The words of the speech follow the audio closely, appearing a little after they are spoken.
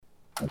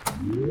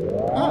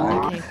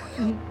Oh, okay.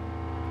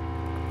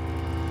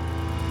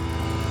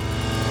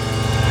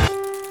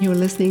 You're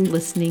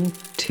listening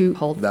to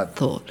Hold That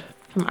Thought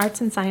from Arts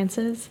and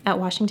Sciences at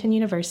Washington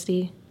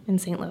University in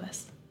St.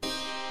 Louis.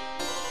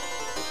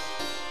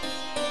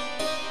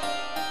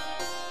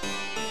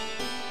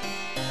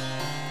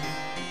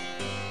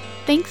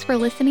 Thanks for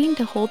listening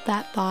to Hold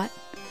That Thought.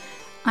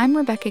 I'm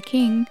Rebecca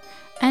King,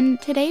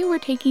 and today we're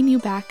taking you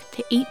back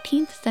to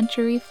 18th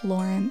century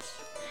Florence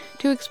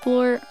to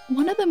explore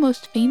one of the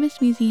most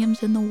famous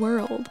museums in the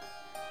world,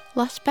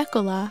 La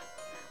Specola,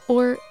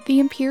 or the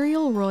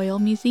Imperial Royal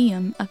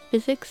Museum of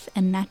Physics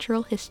and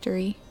Natural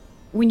History.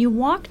 When you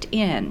walked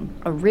in,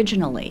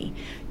 originally,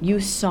 you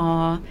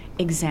saw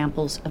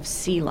examples of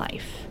sea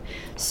life.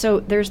 So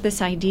there's this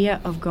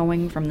idea of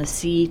going from the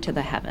sea to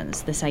the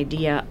heavens, this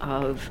idea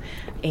of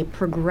a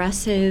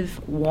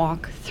progressive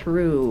walk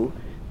through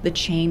the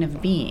chain of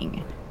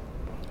being.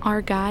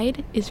 Our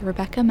guide is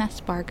Rebecca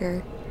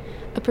Messbarger,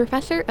 a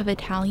professor of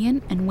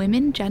Italian and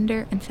Women,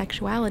 Gender, and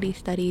Sexuality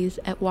Studies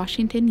at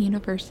Washington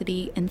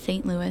University in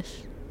St.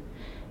 Louis.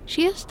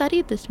 She has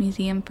studied this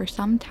museum for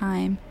some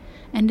time,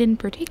 and in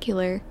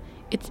particular,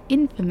 its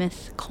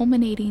infamous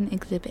culminating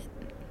exhibit.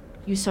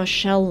 You saw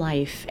shell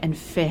life and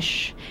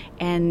fish,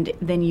 and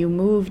then you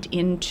moved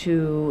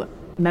into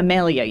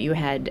mammalia. You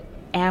had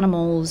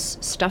animals,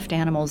 stuffed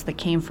animals that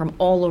came from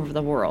all over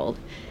the world,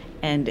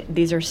 and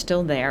these are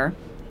still there.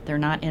 They're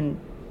not in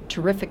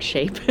terrific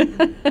shape,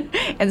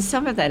 and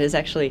some of that is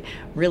actually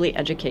really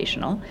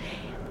educational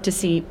to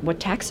see what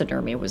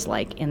taxidermy was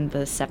like in the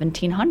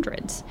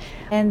 1700s.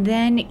 And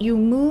then you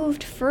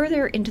moved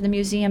further into the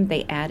museum.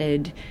 They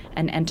added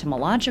an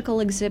entomological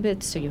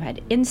exhibit, so you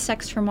had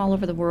insects from all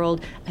over the world,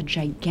 a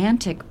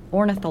gigantic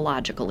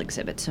ornithological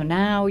exhibit. So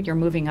now you're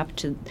moving up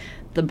to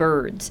the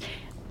birds,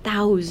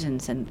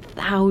 thousands and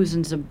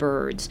thousands of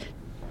birds.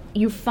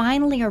 You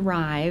finally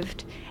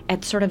arrived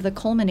at sort of the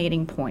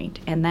culminating point,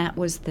 and that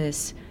was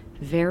this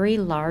very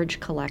large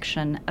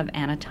collection of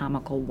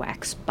anatomical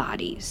wax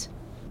bodies.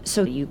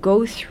 So you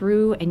go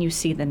through and you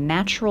see the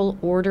natural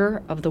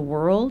order of the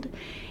world,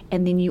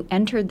 and then you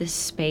enter this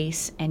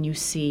space and you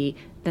see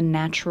the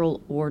natural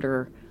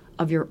order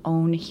of your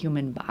own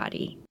human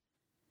body.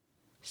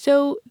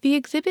 So the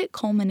exhibit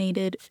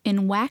culminated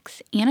in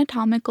wax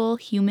anatomical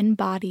human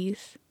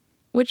bodies,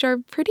 which are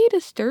pretty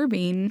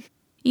disturbing,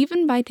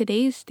 even by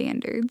today's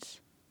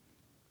standards.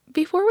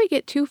 Before we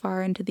get too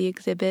far into the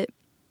exhibit,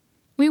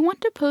 we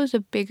want to pose a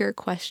bigger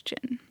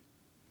question.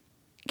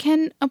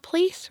 Can a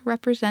place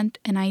represent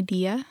an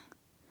idea?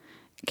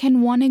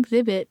 Can one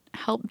exhibit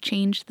help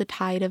change the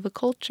tide of a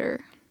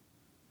culture?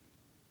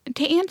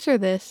 To answer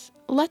this,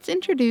 let's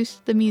introduce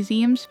the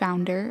museum's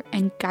founder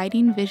and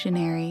guiding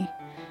visionary,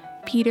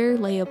 Peter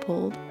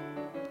Leopold,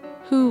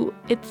 who,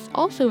 it's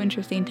also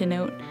interesting to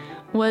note,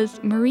 was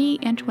Marie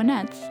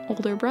Antoinette's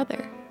older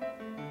brother.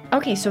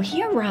 Okay, so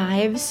he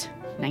arrives,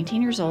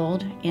 19 years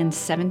old, in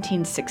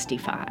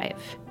 1765.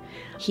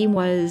 He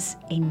was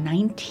a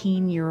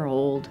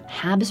 19-year-old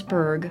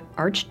Habsburg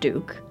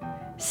Archduke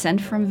sent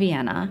from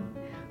Vienna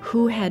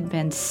who had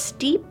been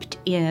steeped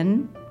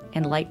in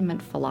Enlightenment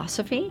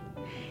philosophy,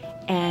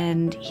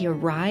 and he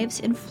arrives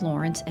in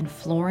Florence, and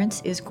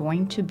Florence is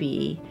going to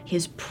be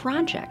his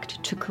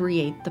project to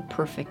create the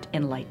perfect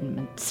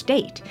Enlightenment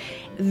state.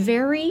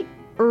 Very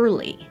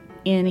early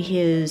in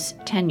his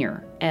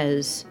tenure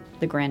as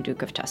the Grand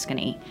Duke of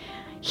Tuscany,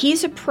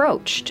 he's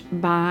approached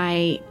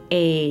by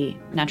a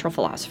natural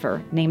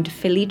philosopher named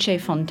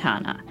Felice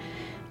Fontana.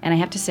 And I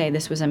have to say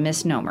this was a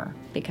misnomer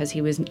because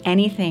he was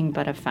anything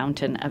but a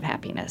fountain of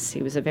happiness.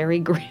 He was a very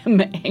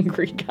grim,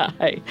 angry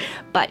guy,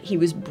 but he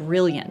was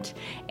brilliant,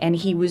 and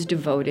he was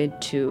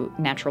devoted to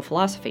natural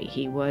philosophy.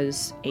 He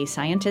was a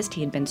scientist.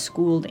 He had been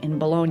schooled in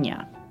Bologna.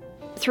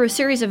 Through a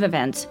series of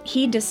events,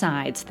 he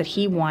decides that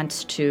he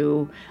wants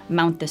to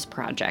mount this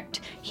project.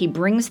 He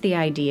brings the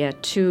idea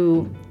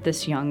to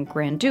this young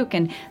Grand Duke,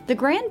 and the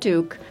Grand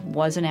Duke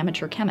was an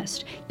amateur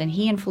chemist. Then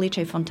he and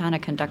Felice Fontana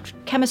conduct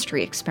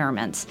chemistry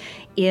experiments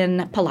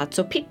in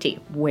Palazzo Pitti,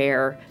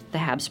 where the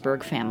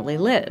Habsburg family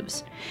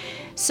lives.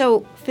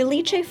 So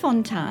Felice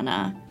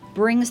Fontana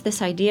brings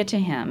this idea to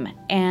him,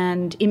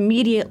 and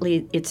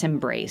immediately it's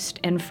embraced.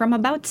 And from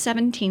about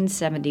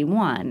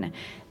 1771,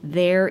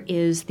 there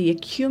is the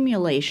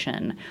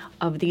accumulation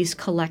of these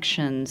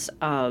collections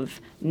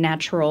of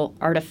natural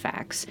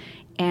artifacts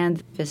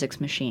and physics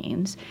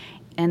machines,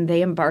 and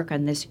they embark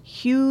on this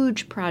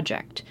huge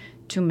project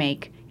to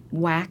make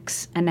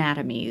wax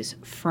anatomies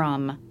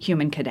from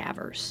human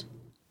cadavers.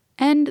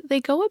 And they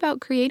go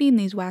about creating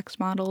these wax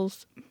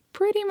models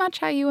pretty much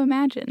how you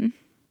imagine.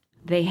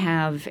 They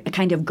have a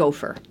kind of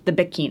gopher, the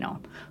Becchino,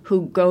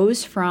 who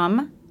goes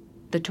from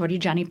the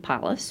Torrigiani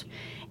Palace,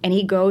 and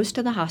he goes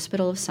to the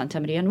hospital of Santa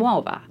Maria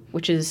Nuova,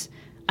 which is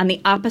on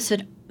the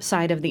opposite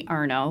side of the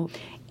Arno.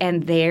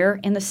 And there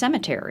in the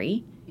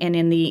cemetery and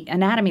in the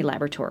anatomy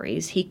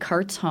laboratories, he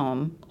carts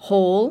home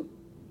whole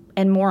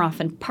and more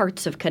often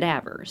parts of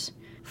cadavers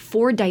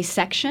for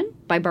dissection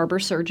by barber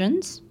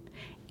surgeons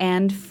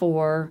and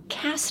for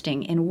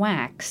casting in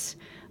wax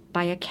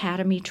by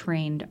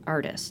academy-trained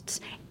artists.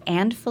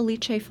 And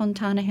Felice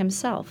Fontana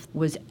himself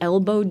was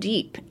elbow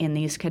deep in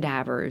these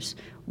cadavers,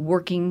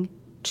 working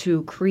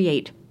to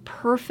create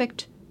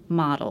perfect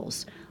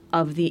models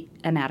of the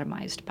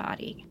anatomized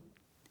body.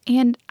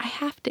 And I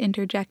have to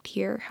interject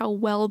here how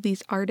well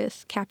these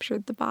artists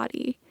captured the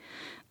body.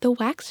 The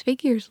wax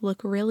figures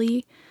look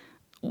really,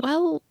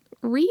 well,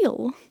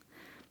 real.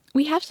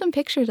 We have some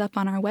pictures up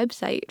on our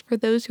website for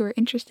those who are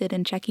interested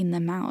in checking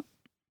them out.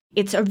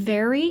 It's a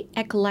very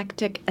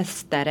eclectic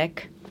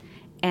aesthetic,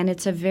 and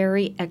it's a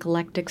very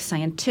eclectic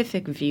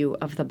scientific view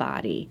of the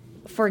body.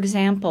 For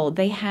example,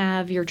 they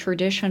have your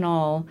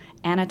traditional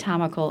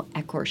anatomical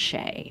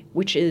écorché,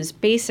 which is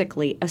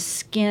basically a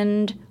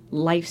skinned,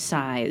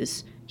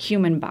 life-size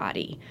human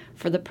body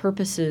for the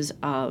purposes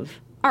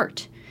of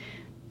art.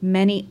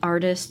 Many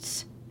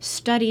artists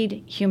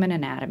studied human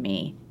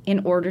anatomy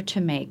in order to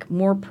make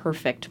more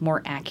perfect,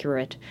 more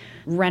accurate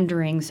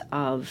renderings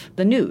of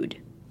the nude,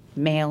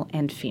 male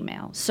and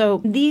female.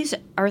 So these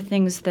are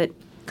things that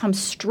come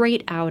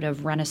straight out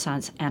of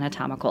Renaissance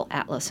anatomical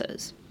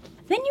atlases.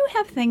 Then you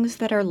have things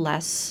that are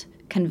less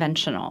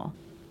conventional.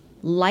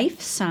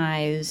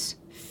 Life-size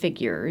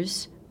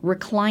figures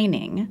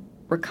reclining,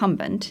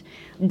 recumbent,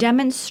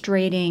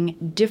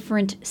 demonstrating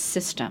different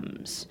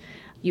systems.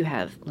 You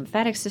have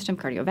lymphatic system,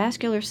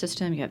 cardiovascular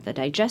system, you have the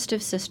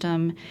digestive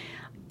system,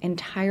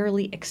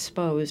 entirely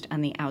exposed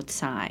on the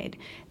outside.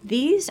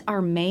 These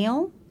are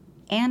male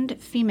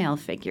and female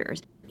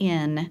figures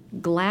in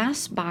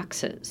glass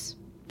boxes.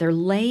 They're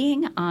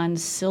laying on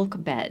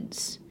silk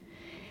beds.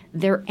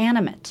 They're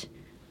animate.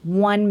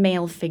 One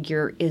male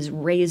figure is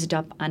raised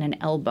up on an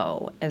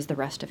elbow as the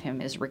rest of him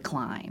is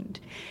reclined.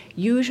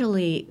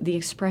 Usually the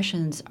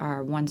expressions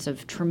are ones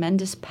of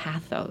tremendous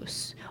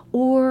pathos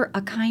or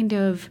a kind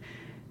of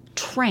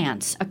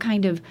trance, a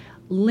kind of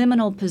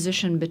liminal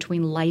position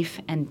between life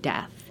and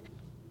death.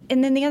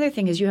 And then the other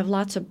thing is you have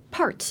lots of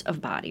parts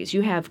of bodies.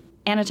 You have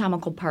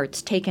anatomical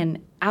parts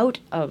taken out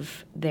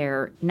of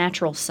their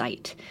natural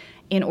site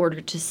in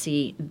order to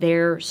see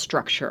their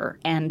structure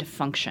and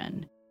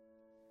function.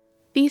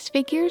 These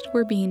figures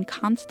were being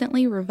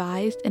constantly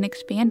revised and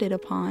expanded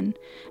upon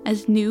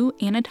as new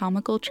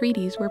anatomical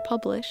treatises were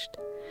published.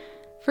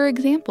 For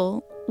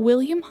example,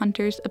 William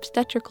Hunter's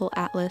obstetrical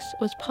atlas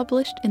was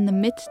published in the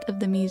midst of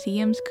the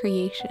museum's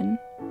creation,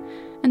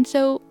 and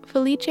so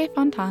Felice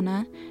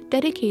Fontana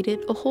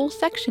dedicated a whole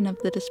section of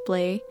the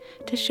display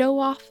to show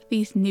off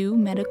these new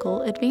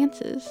medical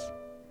advances.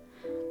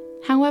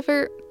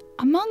 However,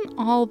 among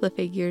all the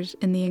figures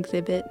in the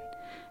exhibit,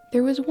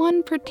 there was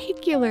one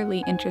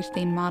particularly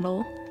interesting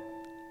model,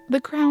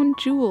 the crown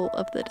jewel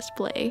of the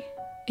display,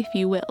 if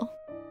you will.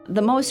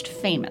 The most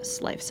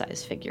famous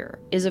life-size figure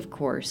is, of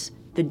course,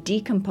 the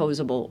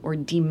decomposable or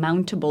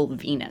demountable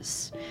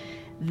Venus.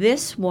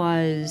 This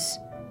was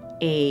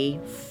a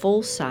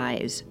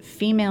full-size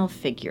female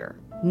figure,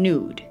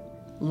 nude,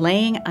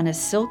 laying on a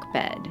silk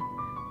bed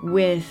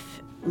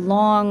with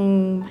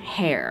long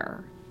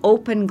hair,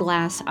 open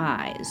glass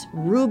eyes,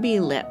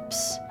 ruby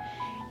lips,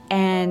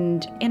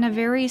 and in a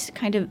very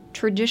kind of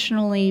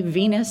traditionally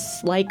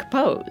Venus-like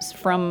pose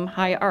from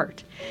high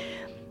art.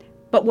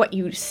 But what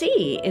you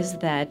see is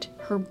that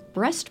her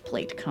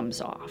breastplate comes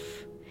off,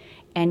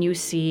 and you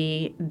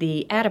see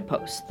the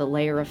adipose, the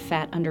layer of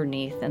fat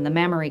underneath, and the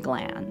mammary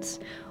glands.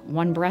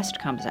 One breast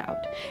comes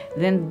out.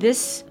 Then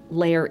this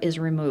layer is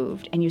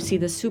removed, and you see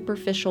the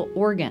superficial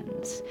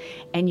organs,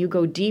 and you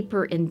go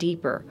deeper and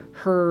deeper.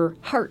 Her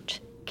heart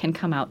can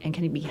come out and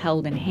can be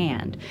held in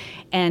hand.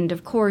 And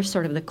of course,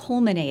 sort of the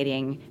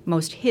culminating,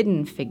 most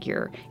hidden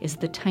figure is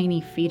the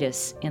tiny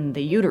fetus in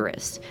the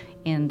uterus,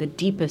 in the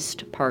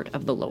deepest part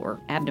of the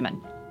lower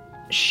abdomen.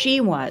 She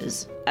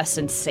was a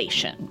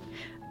sensation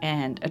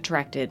and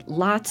attracted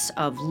lots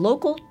of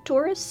local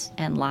tourists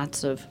and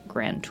lots of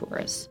grand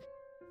tourists.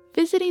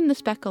 Visiting the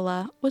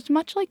Specula was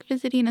much like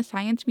visiting a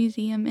science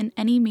museum in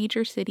any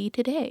major city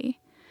today.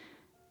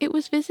 It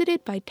was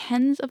visited by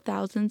tens of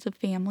thousands of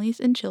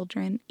families and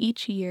children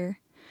each year,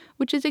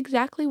 which is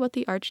exactly what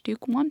the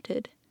Archduke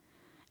wanted.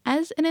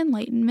 As an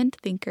Enlightenment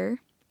thinker,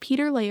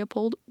 Peter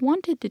Leopold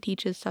wanted to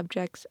teach his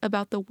subjects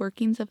about the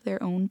workings of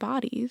their own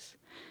bodies,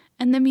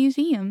 and the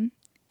museum,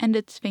 and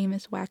its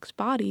famous wax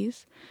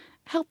bodies,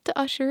 helped to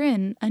usher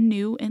in a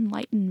new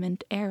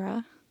Enlightenment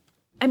era.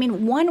 I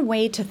mean, one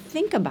way to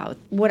think about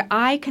what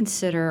I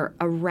consider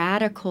a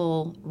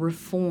radical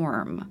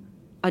reform,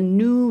 a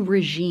new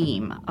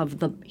regime of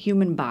the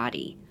human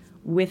body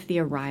with the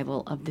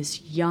arrival of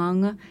this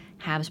young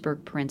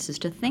Habsburg prince is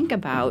to think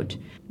about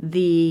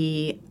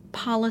the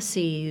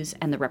policies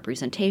and the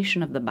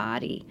representation of the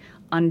body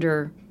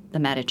under the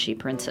Medici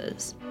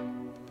princes.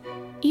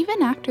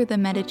 Even after the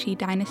Medici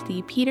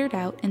dynasty petered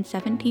out in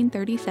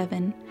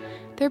 1737,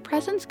 their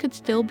presence could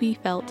still be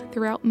felt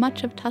throughout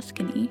much of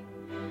Tuscany,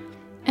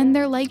 and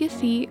their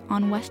legacy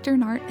on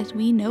Western art as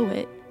we know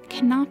it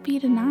cannot be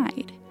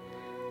denied.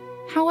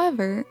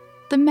 However,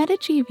 the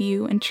Medici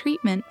view and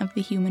treatment of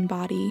the human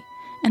body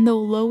and the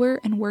lower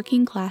and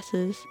working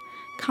classes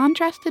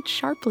contrasted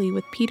sharply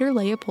with Peter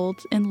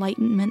Leopold's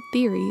Enlightenment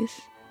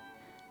theories.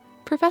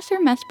 Professor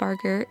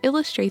Messbarger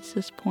illustrates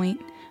this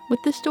point with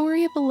the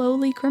story of a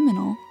lowly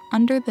criminal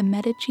under the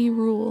Medici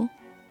rule.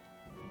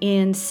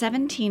 In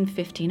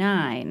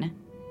 1759,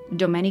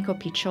 Domenico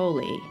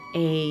Piccioli,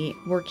 a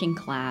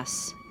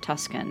working-class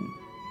Tuscan,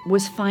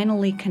 was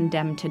finally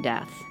condemned to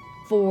death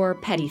for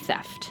petty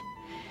theft.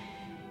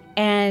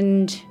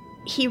 And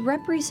he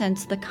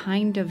represents the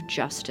kind of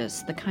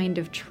justice, the kind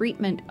of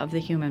treatment of the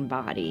human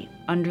body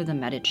under the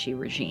Medici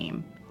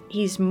regime.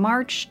 He's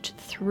marched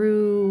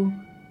through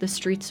the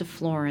streets of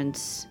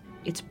Florence.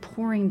 It's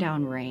pouring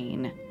down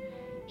rain.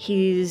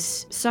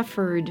 He's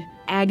suffered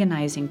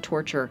agonizing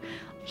torture.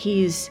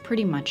 He's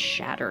pretty much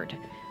shattered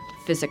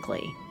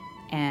physically,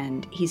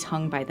 and he's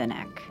hung by the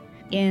neck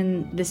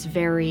in this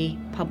very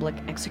public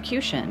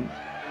execution.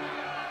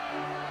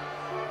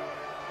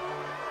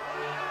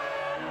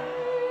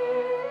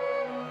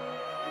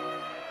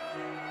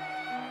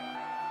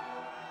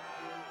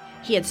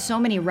 He had so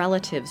many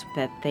relatives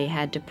that they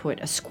had to put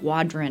a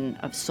squadron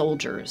of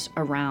soldiers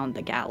around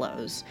the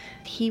gallows.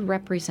 He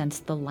represents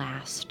the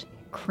last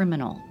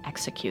criminal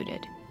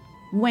executed.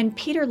 When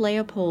Peter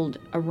Leopold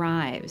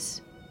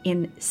arrives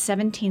in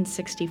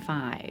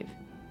 1765,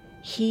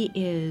 he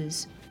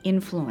is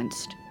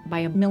influenced by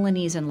a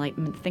Milanese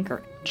Enlightenment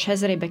thinker,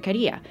 Cesare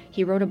Beccaria.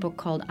 He wrote a book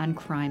called On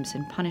Crimes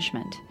and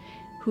Punishment,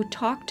 who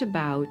talked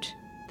about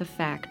the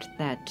fact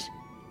that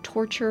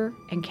torture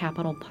and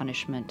capital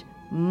punishment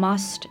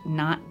must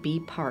not be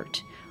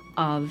part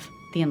of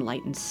the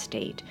enlightened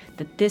state,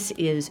 that this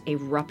is a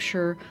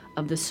rupture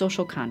of the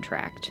social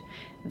contract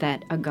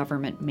that a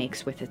government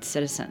makes with its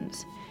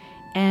citizens.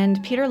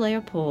 And Peter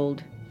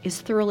Leopold is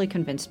thoroughly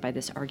convinced by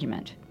this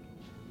argument.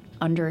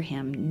 Under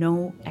him,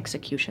 no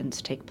executions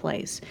take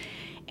place.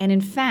 And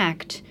in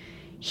fact,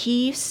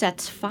 he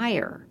sets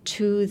fire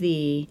to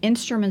the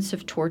instruments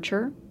of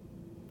torture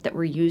that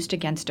were used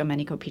against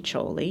Domenico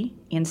Piccioli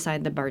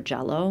inside the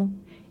Bargello,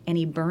 and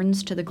he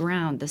burns to the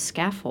ground the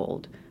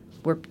scaffold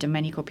where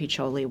Domenico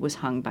Piccioli was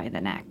hung by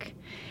the neck.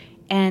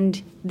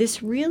 And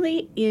this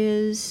really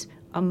is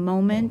a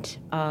moment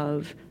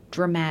of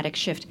dramatic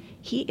shift.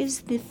 He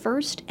is the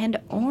first and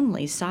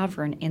only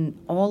sovereign in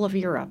all of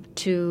Europe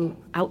to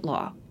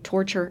outlaw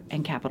torture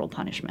and capital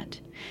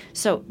punishment.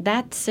 So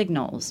that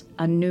signals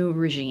a new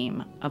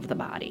regime of the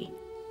body.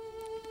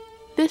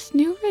 This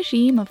new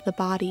regime of the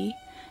body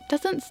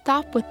doesn't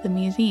stop with the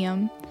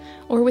museum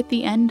or with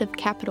the end of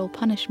capital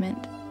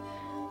punishment.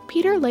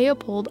 Peter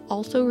Leopold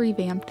also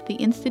revamped the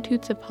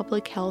Institutes of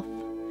Public Health.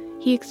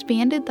 He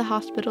expanded the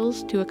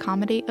hospitals to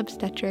accommodate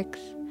obstetrics,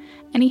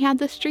 and he had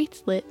the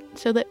streets lit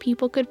so that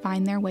people could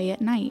find their way at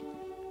night.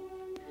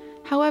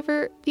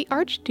 However, the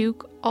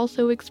Archduke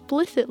also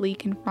explicitly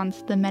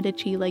confronts the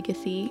Medici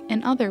legacy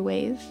in other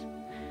ways.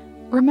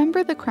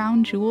 Remember the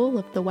crown jewel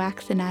of the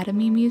Wax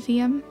Anatomy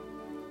Museum?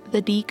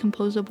 The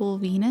decomposable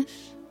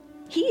Venus?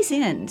 He's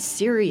in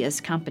serious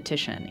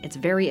competition. It's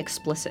very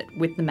explicit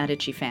with the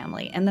Medici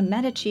family. And the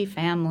Medici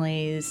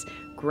family's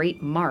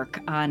great mark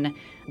on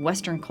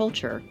Western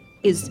culture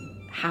is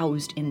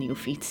housed in the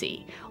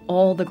Uffizi,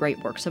 all the great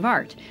works of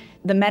art.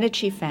 The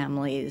Medici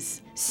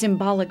family's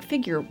symbolic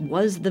figure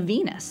was the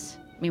Venus.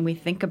 I mean, we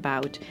think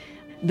about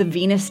the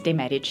Venus de'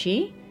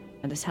 Medici,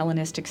 this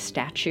Hellenistic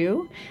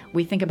statue.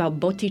 We think about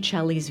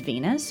Botticelli's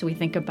Venus. We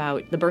think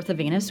about the birth of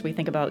Venus. We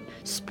think about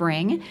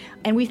spring.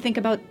 And we think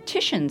about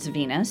Titian's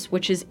Venus,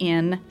 which is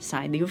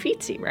inside the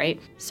Uffizi, right?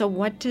 So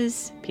what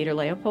does Peter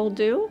Leopold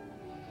do?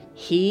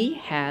 He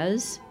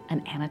has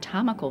an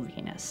anatomical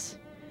Venus.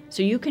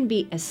 So you can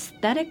be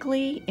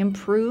aesthetically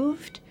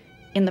improved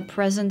in the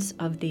presence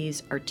of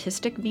these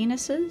artistic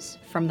Venuses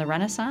from the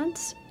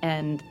Renaissance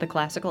and the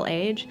Classical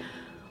Age,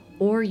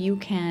 or you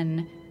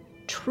can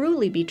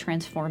truly be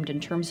transformed in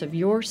terms of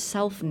your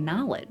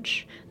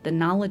self-knowledge, the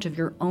knowledge of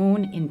your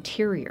own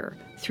interior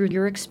through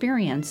your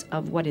experience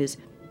of what is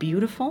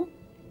beautiful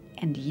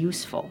and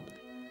useful.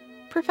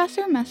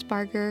 Professor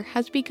Messbarger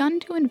has begun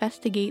to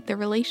investigate the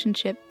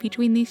relationship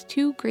between these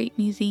two great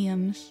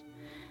museums,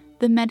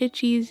 the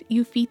Medici's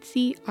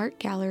Uffizi Art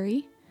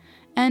Gallery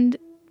and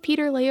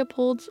Peter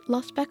Leopold's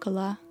La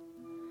Specola.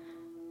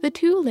 The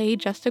two lay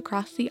just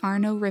across the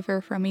Arno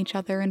River from each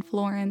other in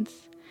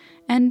Florence,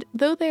 and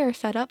though they are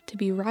set up to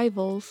be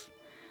rivals,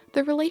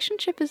 the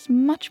relationship is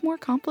much more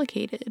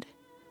complicated.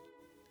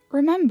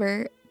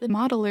 Remember, the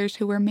modelers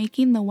who were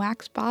making the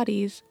wax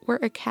bodies were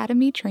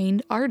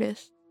academy-trained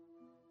artists.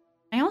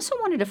 I also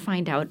wanted to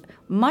find out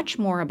much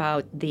more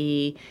about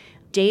the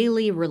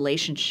daily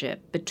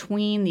relationship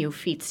between the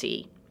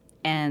Uffizi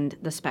and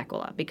the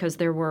Specola, because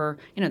there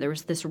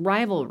was this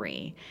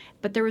rivalry,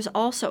 but there was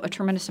also a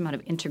tremendous amount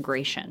of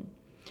integration.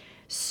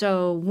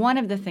 So one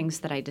of the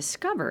things that I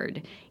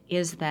discovered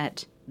is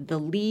that the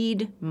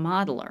lead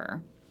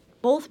modeler,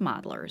 both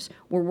modelers,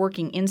 were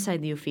working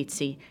inside the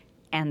Uffizi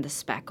and the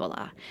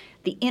Specola.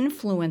 The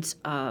influence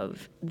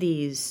of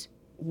these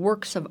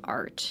works of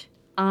art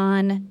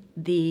on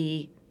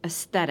the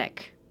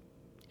aesthetic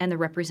and the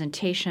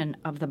representation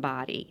of the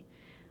body,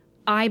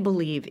 I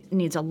believe,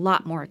 needs a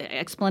lot more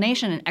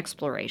explanation and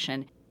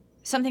exploration.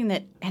 Something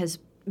that has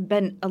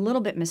been a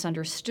little bit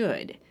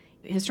misunderstood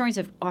Historians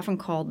have often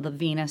called the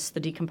Venus,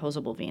 the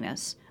decomposable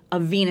Venus, a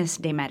Venus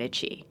de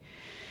Medici.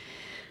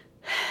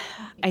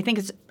 I think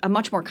it's a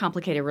much more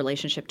complicated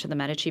relationship to the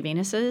Medici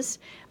Venuses,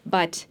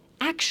 but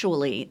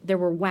actually there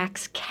were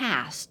wax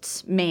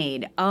casts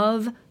made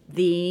of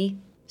the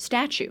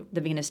statue,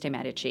 the Venus de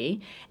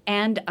Medici,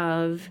 and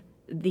of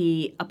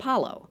the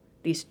Apollo,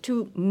 these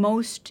two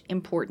most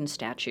important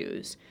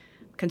statues,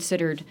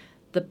 considered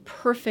the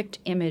perfect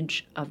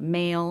image of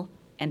male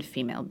and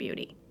female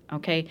beauty.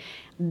 Okay?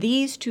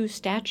 These two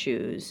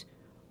statues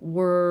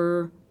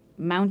were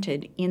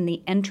mounted in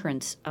the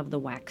entrance of the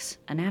Wax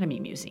Anatomy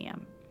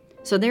Museum.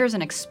 So there's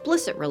an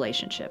explicit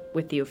relationship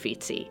with the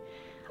Uffizi.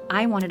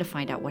 I wanted to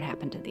find out what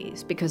happened to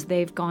these because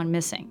they've gone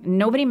missing.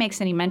 Nobody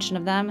makes any mention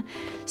of them.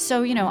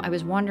 So, I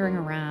was wandering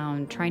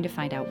around trying to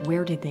find out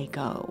where did they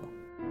go.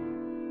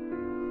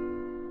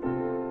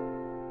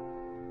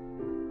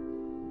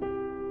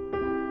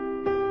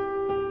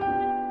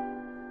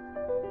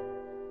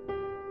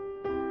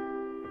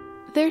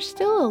 There's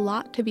still a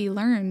lot to be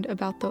learned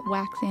about the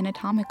wax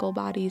anatomical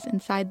bodies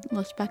inside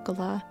La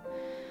Specula,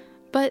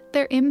 but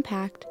their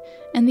impact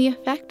and the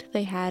effect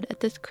they had at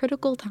this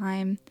critical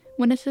time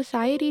when a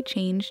society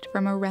changed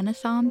from a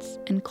Renaissance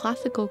and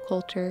classical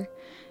culture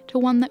to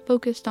one that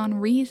focused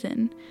on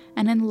reason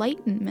and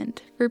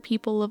enlightenment for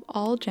people of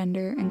all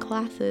gender and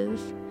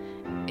classes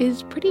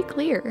is pretty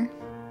clear.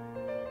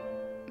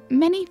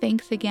 Many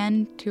thanks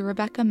again to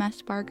Rebecca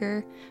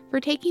Messbarger for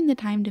taking the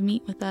time to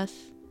meet with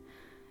us.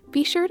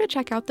 Be sure to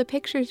check out the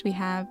pictures we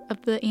have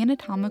of the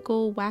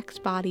anatomical wax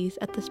bodies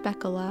at the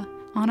Specula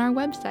on our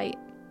website.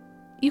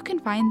 You can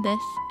find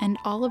this and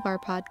all of our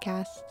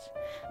podcasts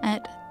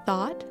at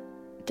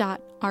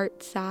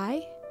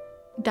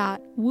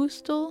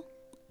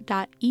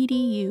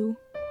thought.artsci.wustl.edu.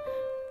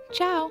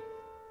 Ciao!